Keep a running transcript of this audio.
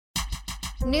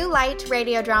New Light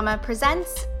Radio Drama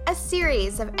presents a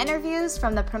series of interviews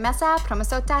from the Promesa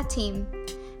Promesota team.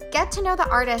 Get to know the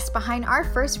artists behind our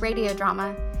first radio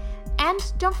drama. And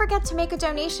don't forget to make a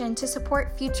donation to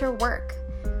support future work.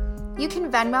 You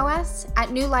can Venmo us at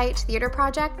New Light Theater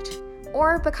Project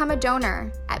or become a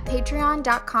donor at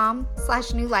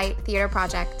patreon.com/New Light Theater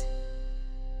Project.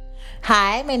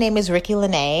 Hi, my name is Ricky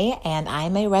Lene, and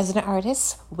I'm a resident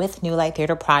artist with New Light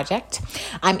Theater Project.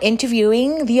 I'm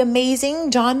interviewing the amazing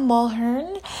John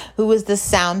Mulhern, who is the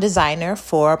sound designer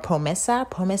for Promesa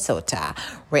Promesota,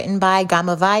 written by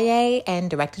Gama Valle and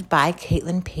directed by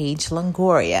Caitlin Page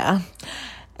Longoria.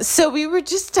 So we were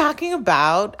just talking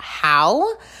about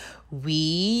how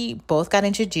we both got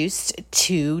introduced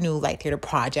to New Light Theater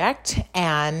Project,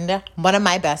 and one of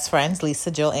my best friends,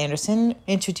 Lisa Jill Anderson,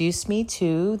 introduced me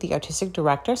to the artistic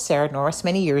director, Sarah Norris,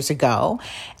 many years ago,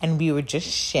 and we were just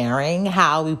sharing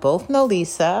how we both know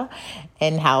Lisa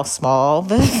and how small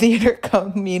the theater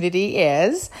community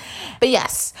is. But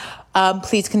yes,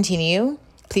 please continue.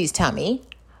 Please tell me,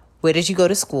 where did you go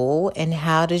to school and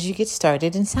how did you get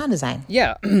started in sound design?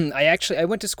 Yeah, I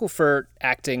went to school for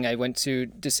acting. I went to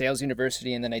DeSales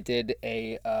University, and then I did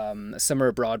a summer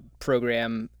abroad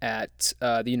program at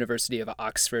the University of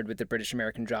Oxford with the British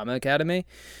American Drama Academy.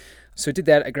 So I did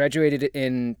that. I graduated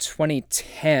in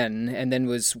 2010 and then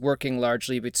was working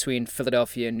largely between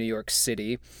Philadelphia and New York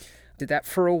City. Did that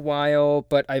for a while,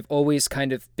 but I've always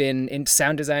kind of been in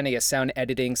sound design, I guess sound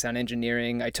editing, sound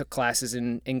engineering. I took classes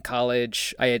in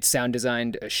college. I had sound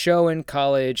designed a show in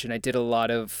college, and I did a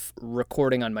lot of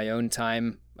recording on my own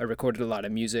time. I recorded a lot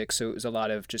of music, so it was a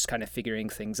lot of just kind of figuring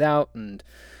things out and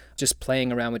just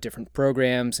playing around with different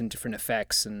programs and different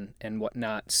effects and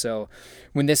whatnot. So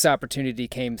when this opportunity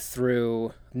came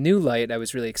through New Light, I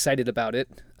was really excited about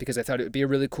it because I thought it would be a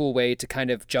really cool way to kind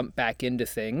of jump back into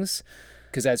things.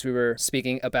 Because as we were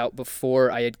speaking about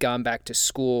before, I had gone back to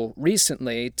school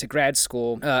recently, to grad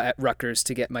school at Rutgers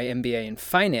to get my MBA in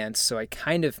finance. So I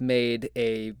kind of made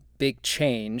a big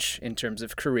change in terms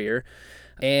of career.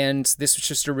 And this was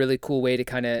just a really cool way to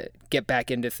kind of get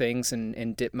back into things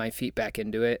and dip my feet back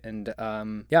into it. And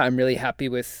I'm really happy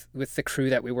with the crew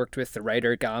that we worked with. The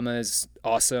writer, Gama, is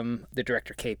awesome. The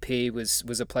director, KP,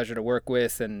 was a pleasure to work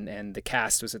with. And the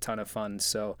cast was a ton of fun.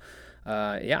 So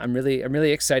I'm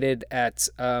really excited at,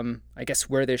 I guess,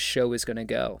 where this show is going to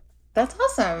go. That's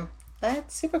awesome.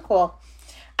 That's super cool.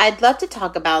 I'd love to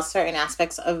talk about certain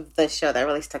aspects of the show that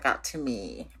really stuck out to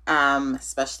me,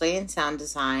 especially in sound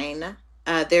design.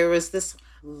 There was this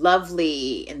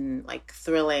lovely and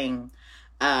thrilling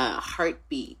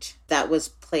heartbeat that was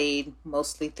played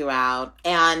mostly throughout.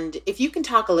 And if you can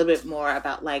talk a little bit more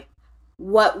about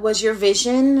what was your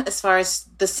vision as far as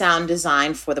the sound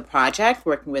design for the project,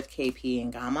 working with KP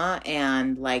and Gama,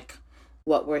 and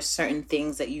what were certain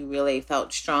things that you really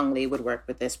felt strongly would work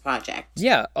with this project?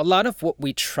 Yeah, a lot of what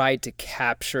we tried to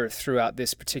capture throughout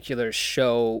this particular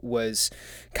show was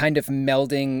kind of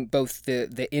melding both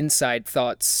the inside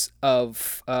thoughts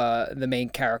of the main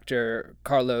character,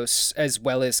 Carlos, as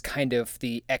well as kind of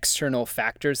the external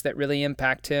factors that really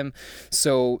impact him.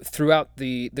 So throughout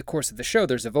the course of the show,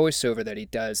 there's a voiceover that he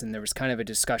does, and there was kind of a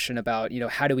discussion about,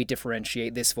 how do we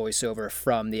differentiate this voiceover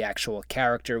from the actual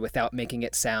character without making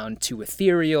it sound too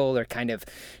ethereal or kind of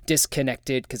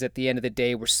disconnected, because at the end of the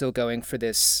day, we're still going for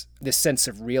this sense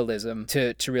of realism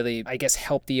to really, I guess,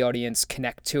 help the audience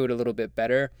connect to it a little bit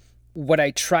better. What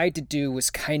I tried to do was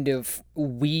kind of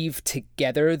weave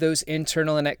together those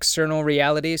internal and external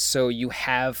realities. So you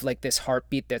have this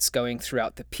heartbeat that's going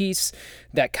throughout the piece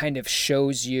that kind of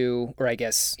shows you, or I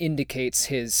guess indicates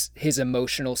his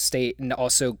emotional state, and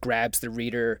also grabs the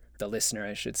listener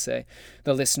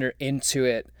into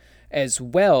it as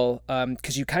well,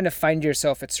 because you kind of find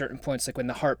yourself at certain points, when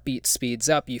the heartbeat speeds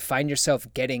up, you find yourself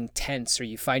getting tense, or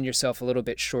you find yourself a little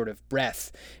bit short of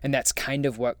breath, and that's kind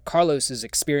of what Carlos is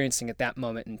experiencing at that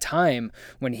moment in time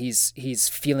when he's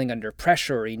feeling under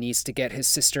pressure, or he needs to get his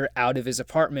sister out of his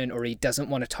apartment, or he doesn't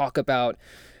want to talk about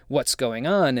what's going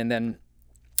on. And then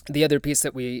the other piece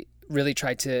that we really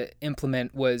tried to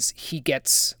implement was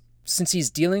since he's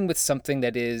dealing with something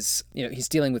that is, he's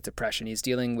dealing with depression, he's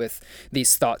dealing with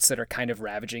these thoughts that are kind of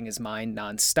ravaging his mind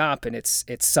nonstop, and it's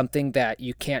something that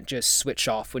you can't just switch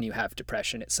off when you have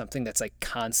depression. It's something that's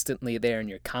constantly there, and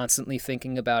you're constantly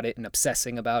thinking about it and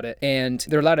obsessing about it. And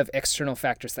there are a lot of external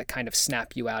factors that kind of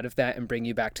snap you out of that and bring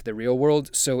you back to the real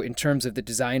world. So in terms of the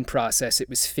design process, it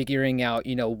was figuring out,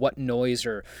 what noise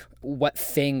or what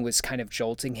thing was kind of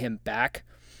jolting him back.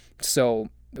 So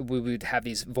we would have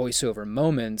these voiceover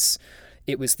moments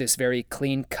it was this very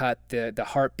clean cut. The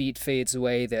heartbeat fades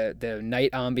away, the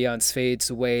night ambiance fades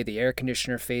away, the air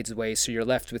conditioner fades away, so you're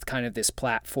left with kind of this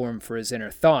platform for his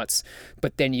inner thoughts.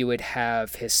 But then you would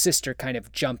have his sister kind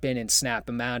of jump in and snap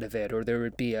him out of it, or there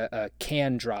would be a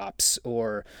can drops,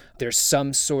 or there's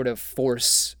some sort of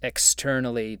force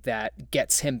externally that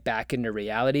gets him back into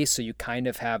reality, so you kind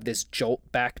of have this jolt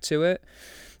back to it.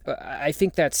 I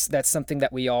think that's something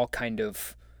that we all kind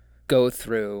of go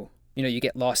through. You know, you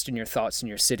get lost in your thoughts and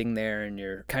you're sitting there and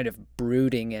you're kind of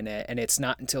brooding in it, and it's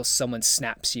not until someone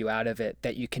snaps you out of it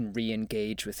that you can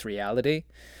re-engage with reality.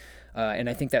 And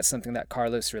I think that's something that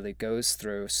Carlos really goes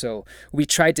through. So we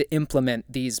tried to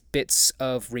implement these bits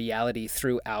of reality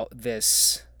throughout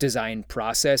this design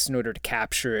process in order to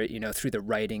capture it, you know, through the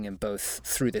writing and both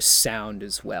through the sound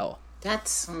as well.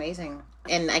 That's amazing.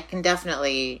 And I can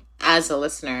definitely, as a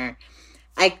listener,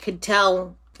 I could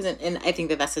tell, and I think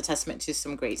that that's a testament to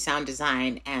some great sound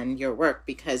design and your work,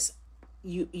 because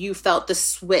you felt the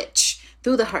switch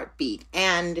through the heartbeat.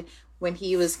 And when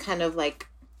he was kind of like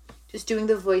just doing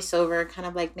the voiceover, kind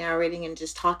of like narrating and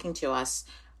just talking to us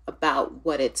about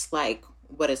what it's like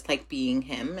being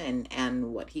him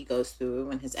and what he goes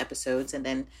through in his episodes, and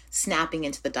then snapping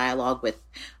into the dialogue with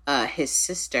his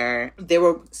sister, there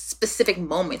were specific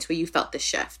moments where you felt the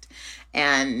shift,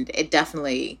 and it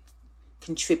definitely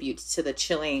contributes to the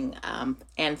chilling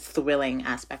and thrilling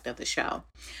aspect of the show.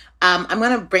 I'm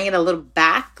going to bring it a little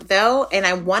back though, and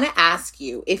I want to ask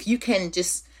you if you can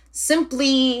just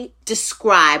simply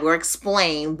describe or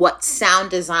explain what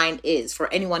sound design is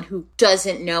for anyone who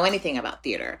doesn't know anything about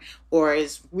theater or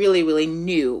is really, really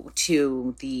new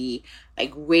to the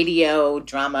like radio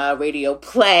drama, radio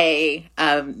play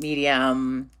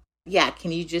medium. Yeah,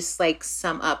 can you just like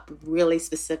sum up really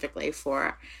specifically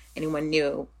for anyone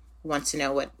new who wants to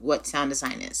know what sound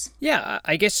design is? Yeah,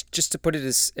 I guess just to put it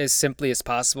as simply as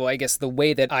possible, I guess the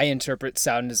way that I interpret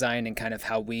sound design and kind of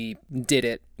how we did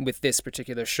it with this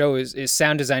particular show is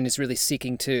sound design is really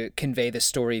seeking to convey the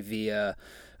story via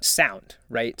sound,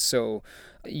 right? So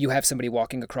you have somebody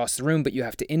walking across the room, but you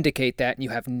have to indicate that, and you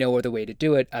have no other way to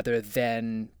do it other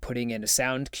than putting in a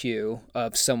sound cue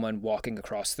of someone walking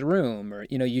across the room. Or,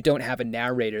 you know, you don't have a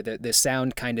narrator. The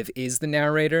sound kind of is the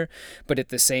narrator, but at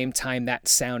the same time, that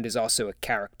sound is also a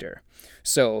character.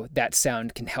 So that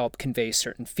sound can help convey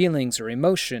certain feelings or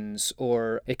emotions,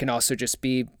 or it can also just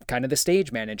be kind of the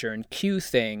stage manager and cue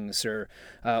things, or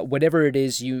whatever it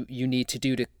is you need to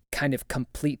do to kind of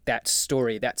complete that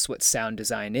story. That's what sound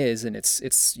design is. And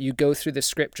it's you go through the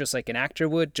script just like an actor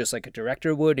would, just like a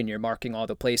director would, and you're marking all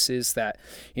the places that,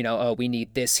 you know, oh, we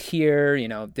need this here. You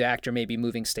know, the actor may be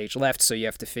moving stage left, so you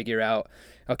have to figure out,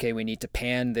 okay, we need to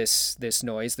pan this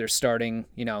noise. They're starting,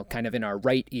 you know, kind of in our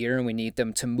right ear, and we need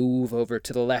them to move over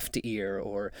to the left ear,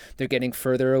 or they're getting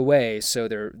further away, so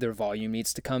their volume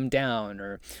needs to come down.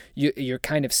 Or you're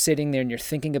kind of sitting there and you're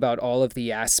thinking about all of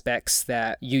the aspects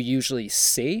that you usually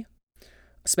see,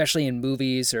 especially in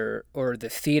movies or the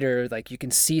theater. Like, you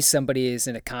can see somebody is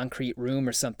in a concrete room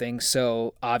or something,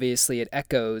 so obviously it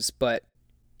echoes, but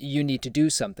you need to do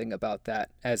something about that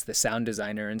as the sound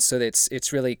designer. And so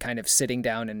it's really kind of sitting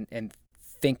down and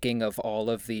thinking of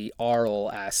all of the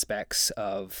aural aspects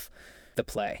of the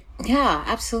play. Yeah,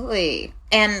 absolutely.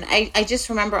 And I just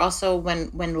remember also when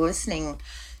listening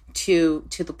to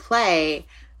the play,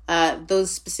 those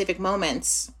specific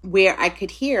moments where I could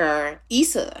hear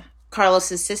Isa,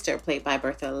 Carlos's sister, played by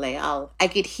Bertha Leal, I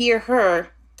could hear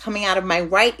her coming out of my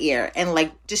right ear and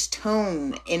like just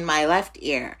tone in my left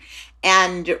ear.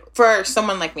 And for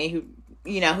someone like me who,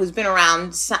 you know, who's been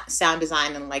around sound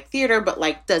design and like theater, but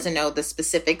like doesn't know the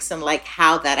specifics and like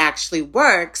how that actually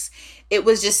works, it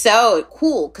was just so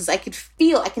cool because I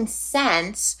can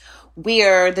sense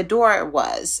where the door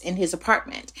was in his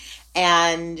apartment.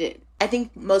 And I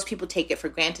think most people take it for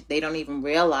granted. They don't even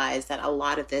realize that a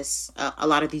lot of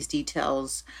these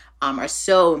details are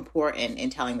so important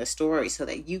in telling the story, so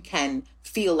that you can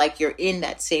feel like you're in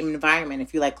that same environment.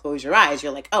 If you like close your eyes,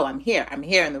 you're like, oh, I'm here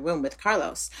in the room with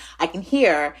Carlos. I can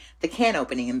hear the can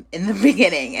opening in the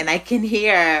beginning, and I can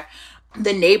hear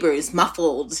the neighbors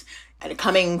muffled and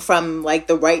coming from like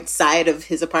the right side of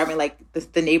his apartment, like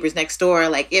the neighbors next door.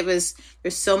 Like there's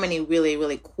so many really,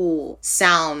 really cool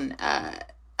sound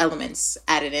elements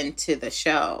added into the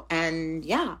show. And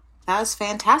yeah, that was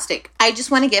fantastic. I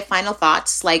just want to get final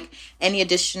thoughts, like any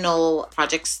additional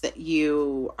projects that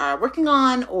you are working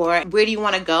on, or where do you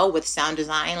want to go with sound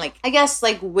design? Like, I guess,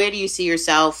 like, where do you see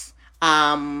yourself?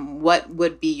 What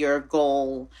would be your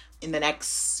goal in the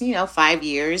next, 5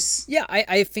 years? Yeah,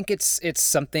 I think it's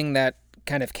something that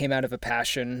kind of came out of a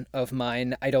passion of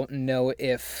mine. I don't know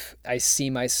if I see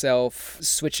myself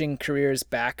switching careers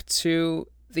back to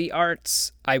the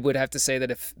arts. I would have to say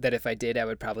that if I did, I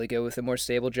would probably go with a more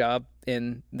stable job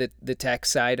in the tech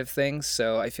side of things.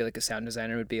 So I feel like a sound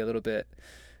designer would be a little bit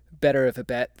better of a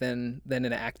bet than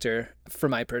an actor for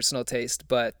my personal taste.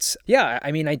 But yeah,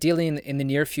 I mean, ideally in the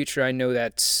near future, I know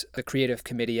that the creative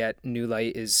committee at New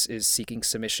Light is seeking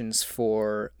submissions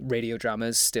for radio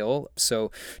dramas still.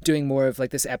 So doing more of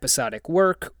like this episodic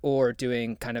work or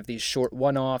doing kind of these short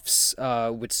one-offs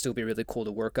would still be really cool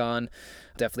to work on.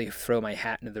 Definitely throw my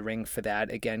hat into the ring for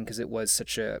that again, because it was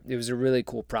a really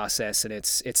cool process, and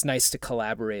it's nice to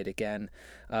collaborate again.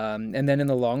 And then in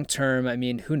the long term, I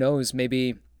mean, who knows,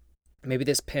 maybe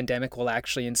this pandemic will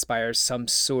actually inspire some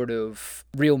sort of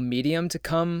real medium to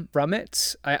come from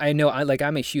it. I know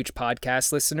I'm a huge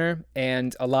podcast listener,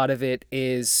 and a lot of it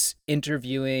is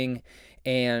interviewing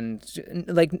and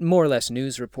like more or less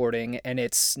news reporting. And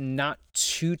it's not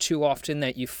too often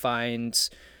that you find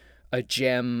a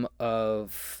gem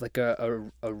of like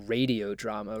a radio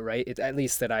drama, right? At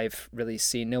least that I've really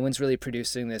seen. No one's really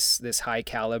producing this high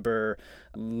caliber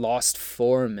lost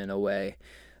form in a way.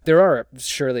 There are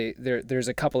surely there's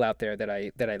a couple out there that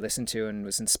I listened to and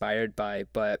was inspired by,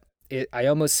 but I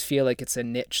almost feel like it's a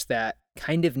niche that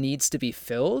kind of needs to be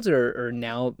filled, or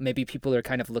now maybe people are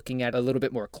kind of looking at a little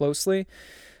bit more closely.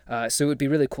 So it would be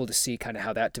really cool to see kind of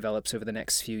how that develops over the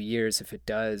next few years, if it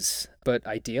does. But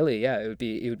ideally, yeah, it would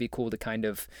be cool to kind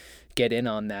of get in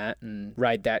on that and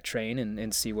ride that train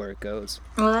and see where it goes.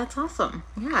 Well, that's awesome.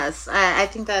 Yes, I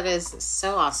think that is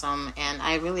so awesome. And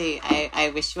I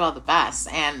wish you all the best.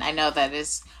 And I know that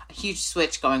is a huge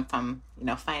switch going from,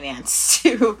 finance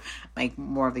to like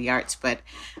more of the arts. But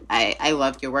I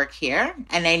love your work here.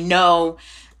 And I know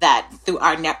that through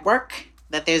our network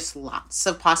that there's lots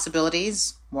of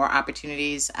possibilities, more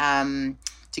opportunities to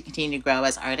continue to grow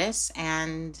as artists.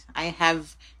 And I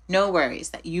have no worries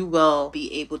that you will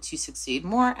be able to succeed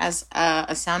more as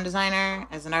a sound designer,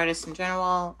 as an artist in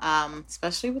general,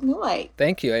 especially with New Light.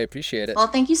 Thank you. I appreciate it. Well,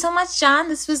 thank you so much, John.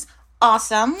 This was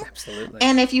awesome. Absolutely.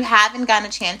 And if you haven't gotten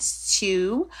a chance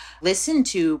to listen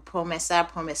to Promesa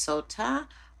Promesota,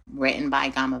 written by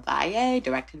Gama Valle,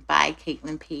 directed by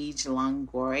Caitlin Page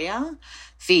Longoria,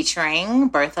 featuring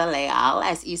Bertha Leal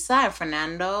as Isa and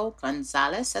Fernando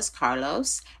Gonzalez as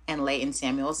Carlos and Leighton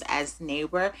Samuels as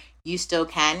neighbor, you still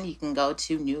can. You can go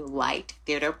to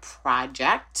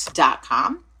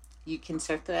newlighttheaterproject.com. You can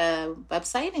search the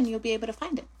website and you'll be able to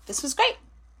find it. This was great.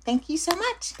 Thank you so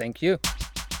much. Thank you.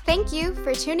 Thank you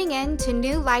for tuning in to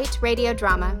New Light Radio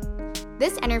Drama.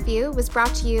 This interview was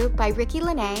brought to you by Ricky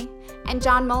Lene and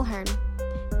John Mulhern.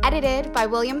 Edited by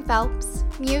William Phelps,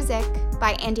 music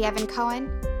by Andy Evan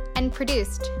Cohen, and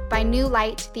produced by New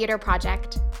Light Theater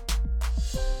Project.